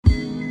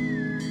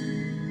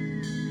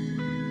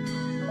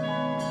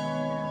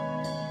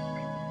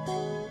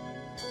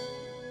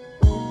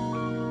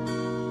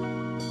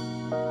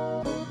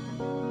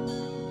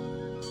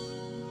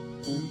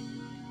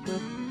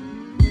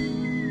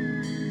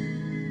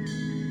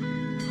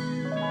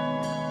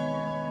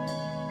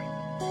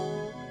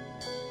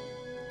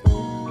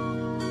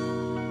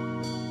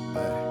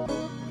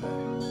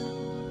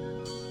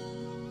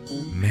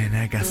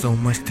so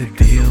much to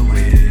deal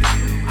with.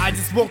 I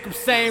just woke up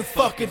saying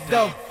fuck it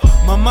though.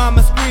 My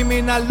mama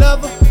screaming I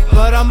love her,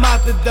 but I'm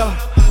out the door.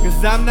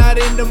 Cause I'm not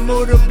in the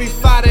mood to be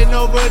fighting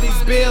over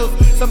these bills.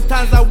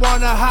 Sometimes I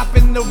wanna hop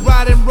in the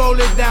ride and roll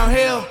it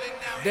downhill.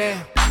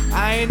 Damn,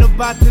 I ain't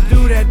about to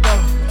do that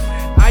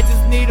though. I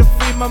just need to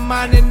free my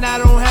mind and I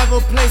don't have a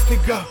place to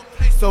go.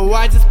 So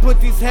I just put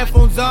these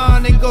headphones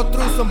on and go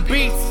through some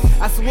beats.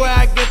 I swear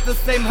I get the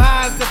same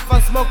highs if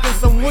I'm smoking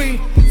some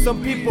weed.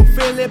 Some people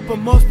feel it, but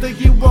most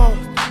of you won't.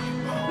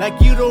 Like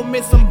you don't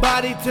miss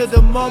somebody till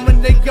the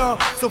moment they gone.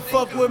 So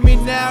fuck with me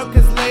now,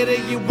 cause later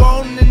you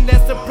won't, and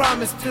that's a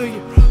promise to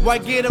you. Why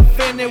get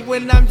offended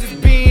when I'm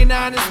just being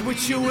honest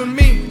with you and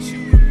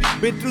me?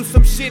 Been through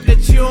some shit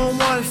that you don't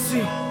wanna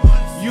see.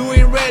 You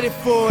ain't ready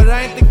for it,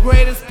 I ain't the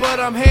greatest, but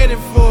I'm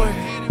heading for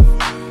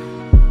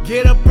it.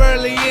 Get up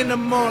early in the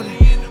morning,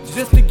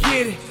 just to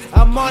get it.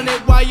 I'm on it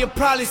while you're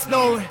probably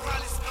snoring.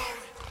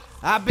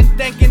 I've been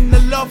thanking the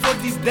Lord for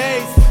these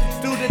days.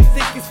 Through the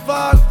thickest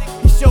fog,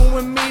 He's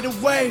showing me the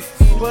ways.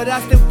 But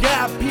I still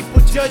got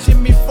people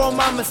judging me for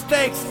my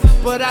mistakes.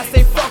 But I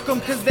say fuck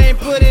them cause they ain't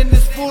putting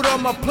this food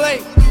on my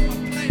plate.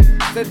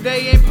 Said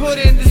they ain't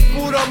putting this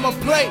food on my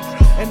plate.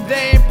 And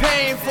they ain't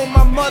paying for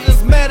my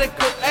mother's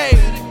medical aid.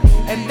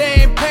 And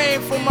they ain't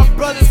paying for my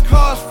brother's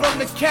cars from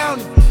the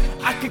county.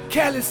 I could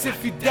care less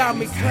if you doubt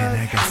me, cuz Man,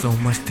 I got so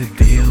much to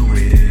deal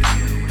with.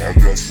 I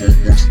got so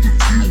much to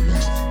deal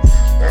with.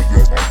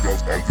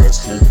 I got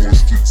so much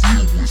to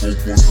deal with.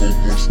 So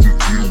much to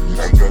deal with.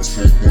 I got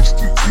so much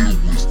to deal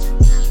with.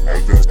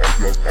 I got so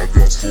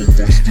much to deal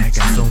with. Man, I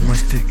got so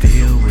much to deal with.